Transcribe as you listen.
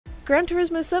Gran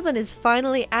Turismo 7 is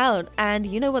finally out, and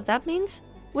you know what that means?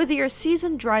 Whether you're a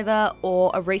seasoned driver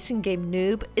or a racing game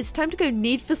noob, it's time to go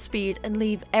Need for Speed and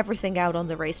leave everything out on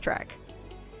the racetrack.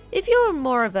 If you're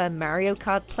more of a Mario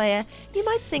Kart player, you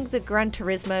might think that Gran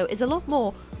Turismo is a lot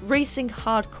more racing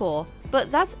hardcore, but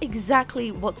that's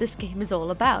exactly what this game is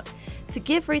all about, to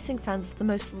give racing fans the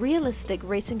most realistic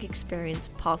racing experience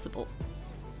possible.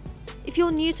 If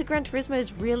you're new to Gran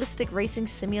Turismo's realistic racing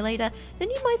simulator, then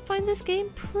you might find this game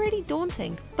pretty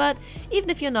daunting, but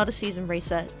even if you're not a seasoned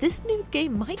racer, this new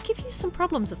game might give you some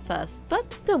problems at first,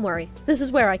 but don't worry, this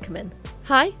is where I come in.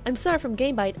 Hi, I'm Sara from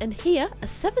GameByte, and here are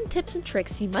 7 tips and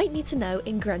tricks you might need to know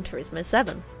in Gran Turismo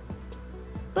 7.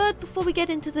 But before we get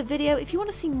into the video, if you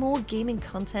want to see more gaming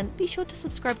content, be sure to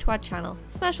subscribe to our channel,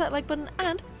 smash that like button,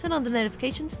 and turn on the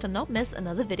notifications to not miss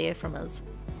another video from us.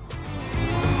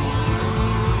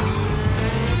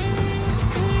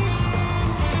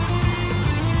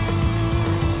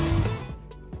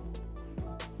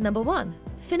 Number 1.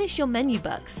 Finish your menu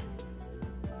bucks.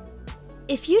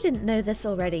 If you didn't know this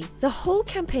already, the whole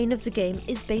campaign of the game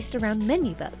is based around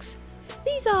menu bucks.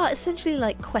 These are essentially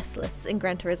like quest lists in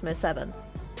Gran Turismo 7.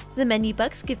 The menu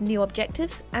bucks give new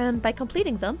objectives, and by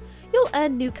completing them, you'll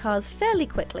earn new cars fairly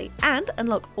quickly and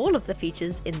unlock all of the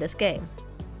features in this game.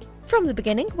 From the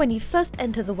beginning, when you first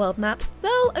enter the world map,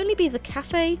 there'll only be the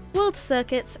cafe, world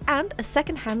circuits, and a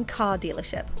second-hand car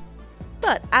dealership.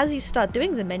 But as you start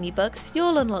doing the menu bucks,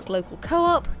 you'll unlock local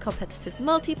co-op, competitive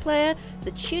multiplayer,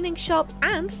 the tuning shop,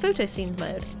 and photo scene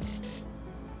mode.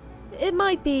 It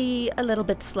might be a little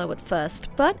bit slow at first,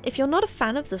 but if you're not a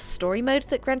fan of the story mode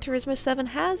that Gran Turismo 7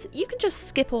 has, you can just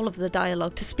skip all of the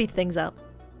dialogue to speed things up.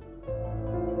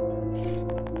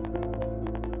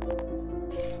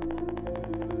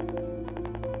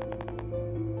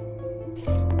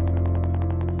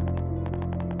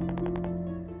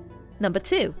 Number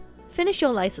 2. Finish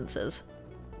your licenses.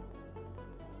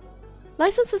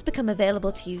 Licenses become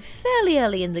available to you fairly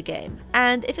early in the game,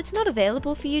 and if it's not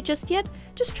available for you just yet,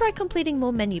 just try completing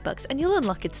more menu bucks and you'll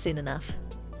unlock it soon enough.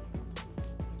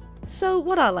 So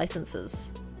what are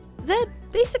licenses? They're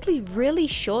basically really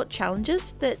short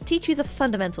challenges that teach you the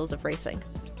fundamentals of racing.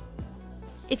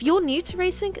 If you're new to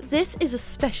racing, this is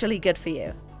especially good for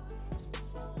you.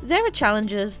 There are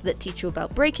challenges that teach you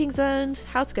about braking zones,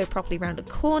 how to go properly around a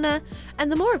corner,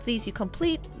 and the more of these you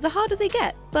complete, the harder they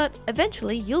get, but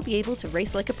eventually you'll be able to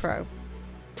race like a pro.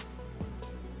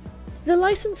 The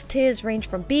license tiers range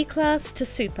from B class to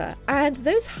super, and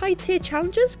those high tier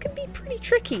challenges can be pretty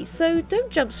tricky, so don't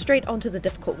jump straight onto the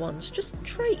difficult ones, just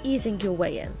try easing your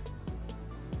way in.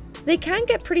 They can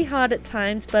get pretty hard at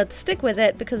times, but stick with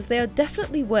it because they are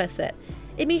definitely worth it.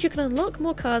 It means you can unlock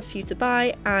more cars for you to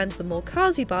buy, and the more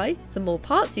cars you buy, the more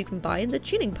parts you can buy in the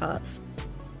tuning parts.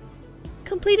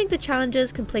 Completing the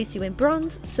challenges can place you in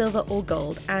bronze, silver or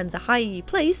gold, and the higher you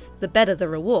place, the better the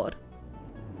reward.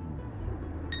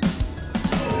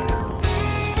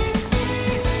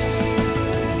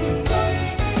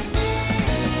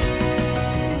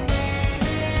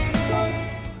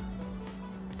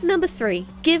 Number 3.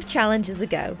 Give challenges a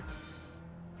go.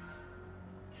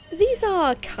 These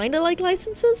are kinda like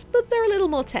licenses, but they're a little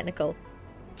more technical.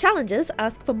 Challenges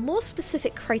ask for more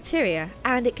specific criteria,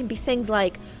 and it can be things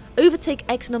like overtake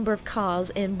X number of cars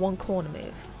in one corner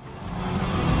move.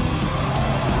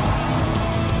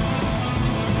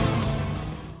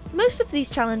 Most of these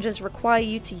challenges require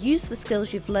you to use the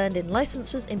skills you've learned in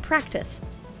licenses in practice.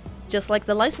 Just like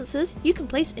the licenses, you can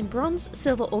place in bronze,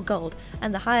 silver or gold,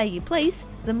 and the higher you place,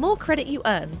 the more credit you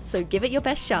earn, so give it your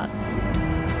best shot.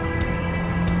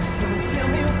 So tell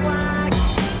me why.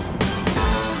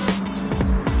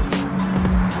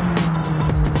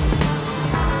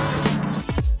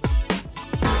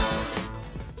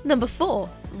 Number 4.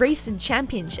 Race in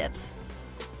championships.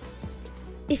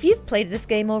 If you've played this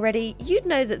game already, you'd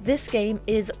know that this game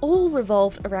is all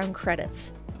revolved around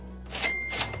credits.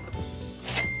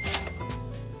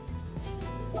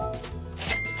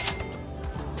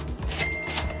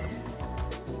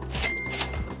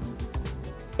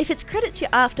 If it's credits you're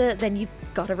after, then you've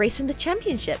got to race in the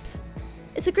championships.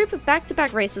 It's a group of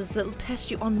back-to-back races that will test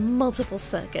you on multiple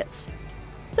circuits.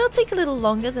 They'll take a little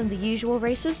longer than the usual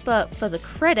races, but for the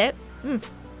credit,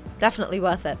 definitely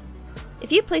worth it.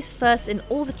 If you place first in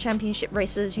all the championship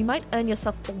races, you might earn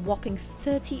yourself a whopping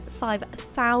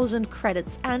 35,000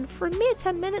 credits, and for a mere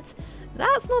 10 minutes,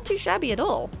 that's not too shabby at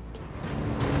all.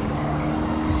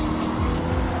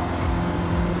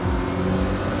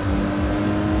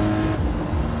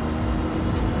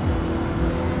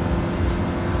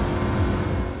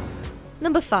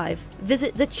 Number 5.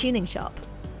 Visit the tuning shop.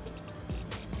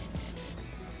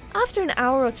 After an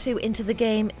hour or two into the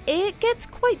game, it gets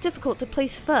quite difficult to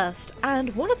place first,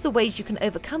 and one of the ways you can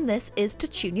overcome this is to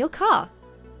tune your car.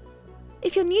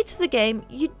 If you're new to the game,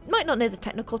 you might not know the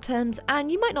technical terms, and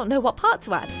you might not know what part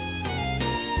to add.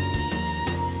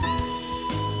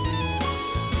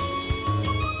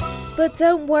 But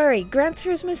don't worry, Gran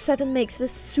Turismo 7 makes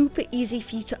this super easy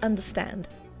for you to understand.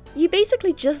 You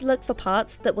basically just look for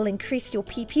parts that will increase your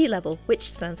PP level,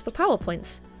 which stands for power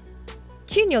points.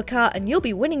 Tune your car and you'll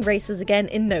be winning races again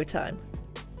in no time.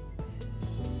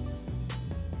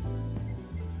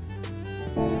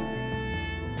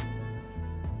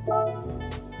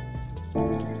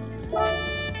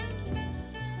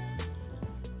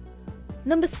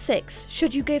 Number 6.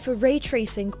 Should you go for ray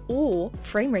tracing or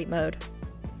frame rate mode?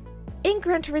 In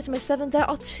Gran Turismo 7 there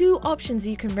are two options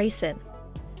you can race in.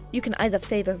 You can either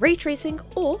favour ray tracing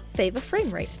or favour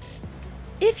frame rate.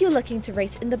 If you're looking to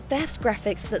race in the best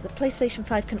graphics that the PlayStation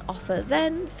 5 can offer,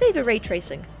 then favour ray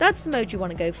tracing. That's the mode you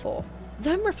want to go for.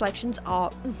 Them reflections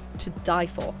are to die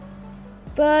for.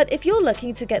 But if you're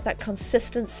looking to get that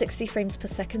consistent 60 frames per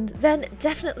second, then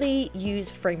definitely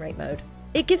use frame rate mode.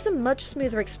 It gives a much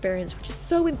smoother experience, which is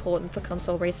so important for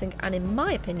console racing, and in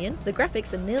my opinion, the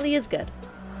graphics are nearly as good.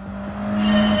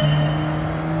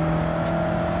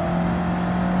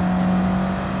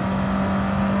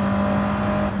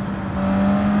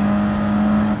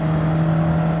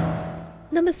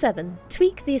 Number 7.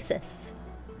 Tweak the assists.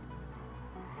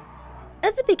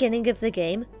 At the beginning of the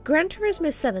game, Gran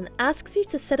Turismo 7 asks you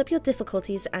to set up your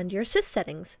difficulties and your assist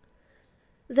settings.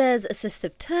 There's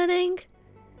assistive turning,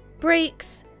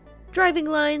 brakes, driving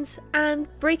lines, and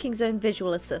braking zone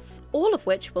visual assists, all of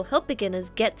which will help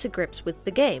beginners get to grips with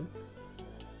the game.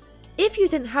 If you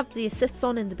didn't have the assists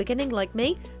on in the beginning like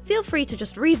me, feel free to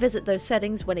just revisit those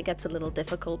settings when it gets a little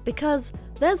difficult, because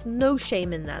there's no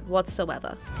shame in that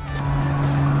whatsoever.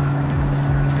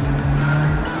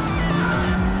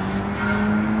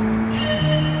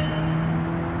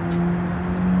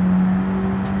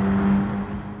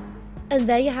 And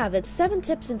there you have it, 7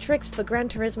 tips and tricks for Gran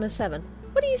Turismo 7.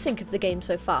 What do you think of the game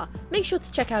so far? Make sure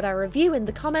to check out our review in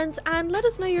the comments and let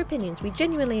us know your opinions, we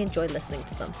genuinely enjoy listening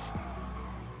to them.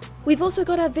 We've also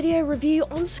got our video review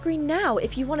on screen now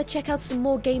if you want to check out some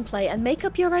more gameplay and make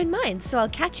up your own mind, so I'll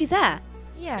catch you there.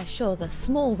 Yeah, sure, the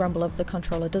small rumble of the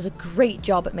controller does a great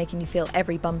job at making you feel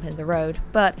every bump in the road,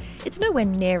 but it's nowhere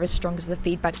near as strong as the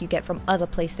feedback you get from other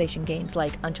PlayStation games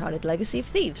like Uncharted Legacy of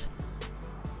Thieves.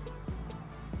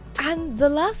 And the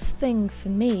last thing for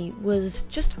me was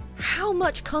just how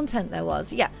much content there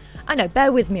was. Yeah, I know,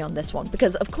 bear with me on this one,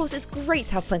 because of course it's great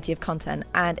to have plenty of content,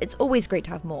 and it's always great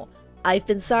to have more. I've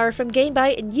been Sara from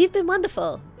GameByte, and you've been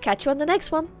wonderful. Catch you on the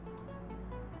next one.